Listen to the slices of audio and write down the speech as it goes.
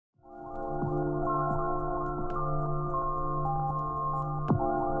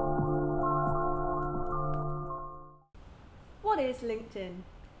is LinkedIn?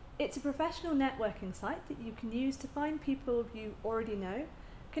 It's a professional networking site that you can use to find people you already know,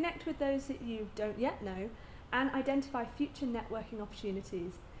 connect with those that you don't yet know, and identify future networking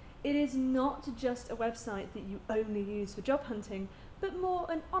opportunities. It is not just a website that you only use for job hunting, but more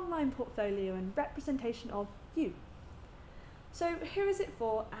an online portfolio and representation of you. So who is it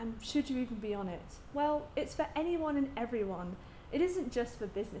for, and should you even be on it? Well, it's for anyone and everyone. It isn't just for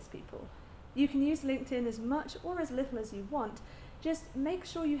business people. You can use LinkedIn as much or as little as you want. Just make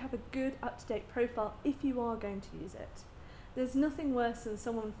sure you have a good, up-to-date profile if you are going to use it. There's nothing worse than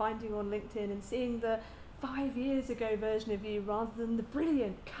someone finding you on LinkedIn and seeing the 5 years ago version of you rather than the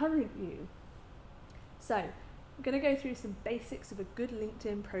brilliant current you. So, I'm going to go through some basics of a good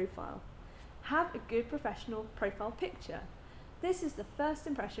LinkedIn profile. Have a good professional profile picture. This is the first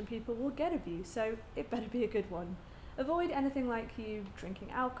impression people will get of you, so it better be a good one. Avoid anything like you drinking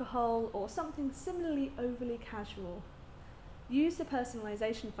alcohol or something similarly overly casual. Use the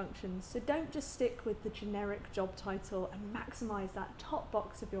personalization functions, so don't just stick with the generic job title and maximize that top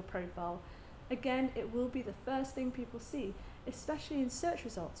box of your profile. Again, it will be the first thing people see, especially in search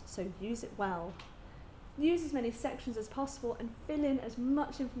results, so use it well. Use as many sections as possible and fill in as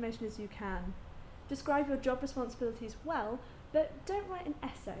much information as you can. Describe your job responsibilities well, but don't write an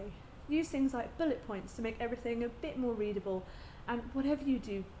essay. Use things like bullet points to make everything a bit more readable, and whatever you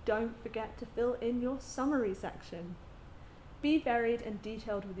do, don't forget to fill in your summary section. Be varied and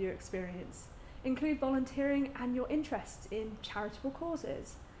detailed with your experience. Include volunteering and your interests in charitable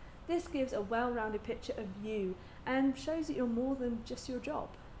causes. This gives a well-rounded picture of you and shows that you're more than just your job.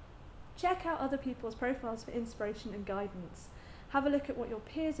 Check out other people's profiles for inspiration and guidance. Have a look at what your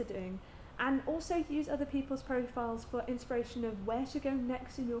peers are doing, and also use other people's profiles for inspiration of where to go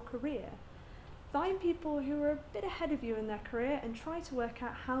next in your career. Find people who are a bit ahead of you in their career and try to work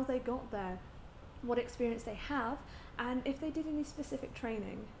out how they got there, what experience they have, and if they did any specific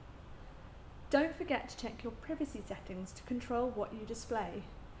training. Don't forget to check your privacy settings to control what you display.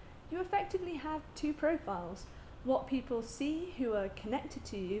 You effectively have two profiles: what people see who are connected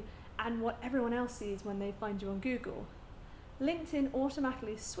to you and what everyone else sees when they find you on Google. LinkedIn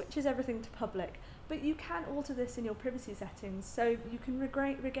automatically switches everything to public, but you can alter this in your privacy settings so you can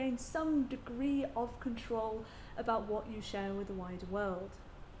regain some degree of control about what you share with the wider world.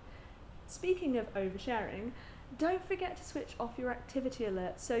 Speaking of oversharing, don't forget to switch off your activity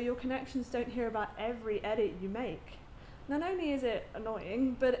alert so your connections don't hear about every edit you make. Not only is it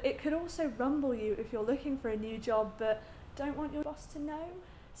annoying, but it could also rumble you if you're looking for a new job but don't want your boss to know.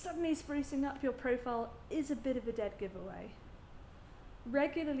 Suddenly sprucing up your profile is a bit of a dead giveaway.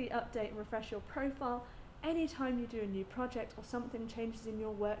 Regularly update and refresh your profile. Anytime you do a new project or something changes in your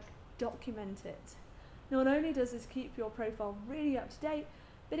work, document it. Not only does this keep your profile really up to date,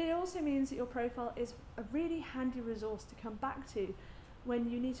 but it also means that your profile is a really handy resource to come back to when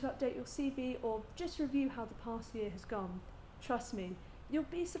you need to update your CV or just review how the past year has gone. Trust me, you'll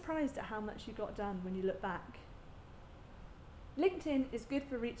be surprised at how much you got done when you look back. LinkedIn is good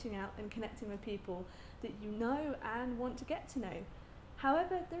for reaching out and connecting with people that you know and want to get to know.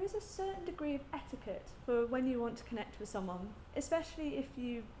 However, there is a certain degree of etiquette for when you want to connect with someone, especially if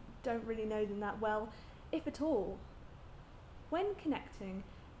you don't really know them that well, if at all. When connecting,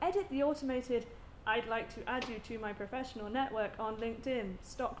 edit the automated "I'd like to add you to my professional network on LinkedIn"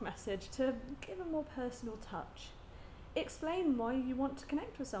 stock message to give a more personal touch. Explain why you want to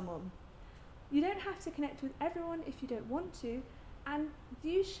connect with someone. You don't have to connect with everyone if you don't want to, and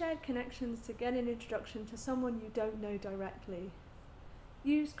use shared connections to get an introduction to someone you don't know directly.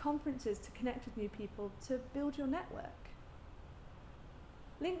 Use conferences to connect with new people to build your network.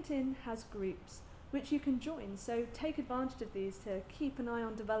 LinkedIn has groups which you can join, so take advantage of these to keep an eye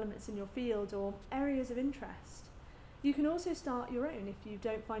on developments in your field or areas of interest. You can also start your own if you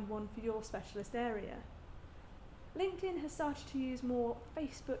don't find one for your specialist area. LinkedIn has started to use more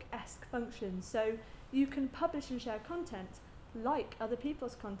Facebook-esque functions, so you can publish and share content, like other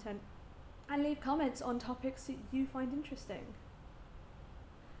people's content, and leave comments on topics that you find interesting.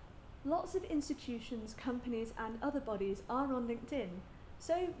 Lots of institutions, companies, and other bodies are on LinkedIn,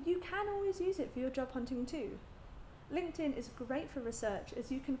 so you can always use it for your job hunting too. LinkedIn is great for research,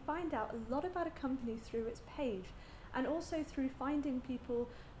 as you can find out a lot about a company through its page, and also through finding people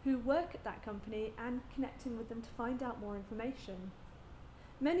who work at that company and connecting with them to find out more information.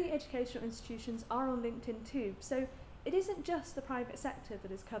 Many educational institutions are on LinkedIn too, so it isn't just the private sector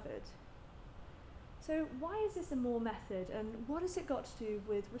that is covered. So why is this a more method, and what has it got to do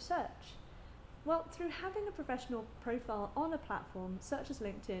with research? Well, through having a professional profile on a platform such as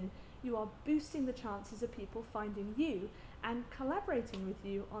LinkedIn, you are boosting the chances of people finding you and collaborating with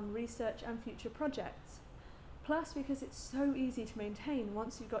you on research and future projects. Plus, because it's so easy to maintain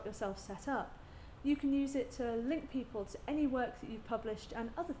once you've got yourself set up, you can use it to link people to any work that you've published and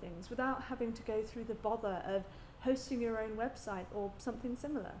other things without having to go through the bother of hosting your own website or something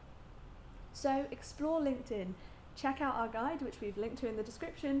similar. So explore LinkedIn, check out our guide, which we've linked to in the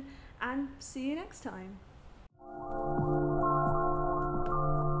description, and see you next time.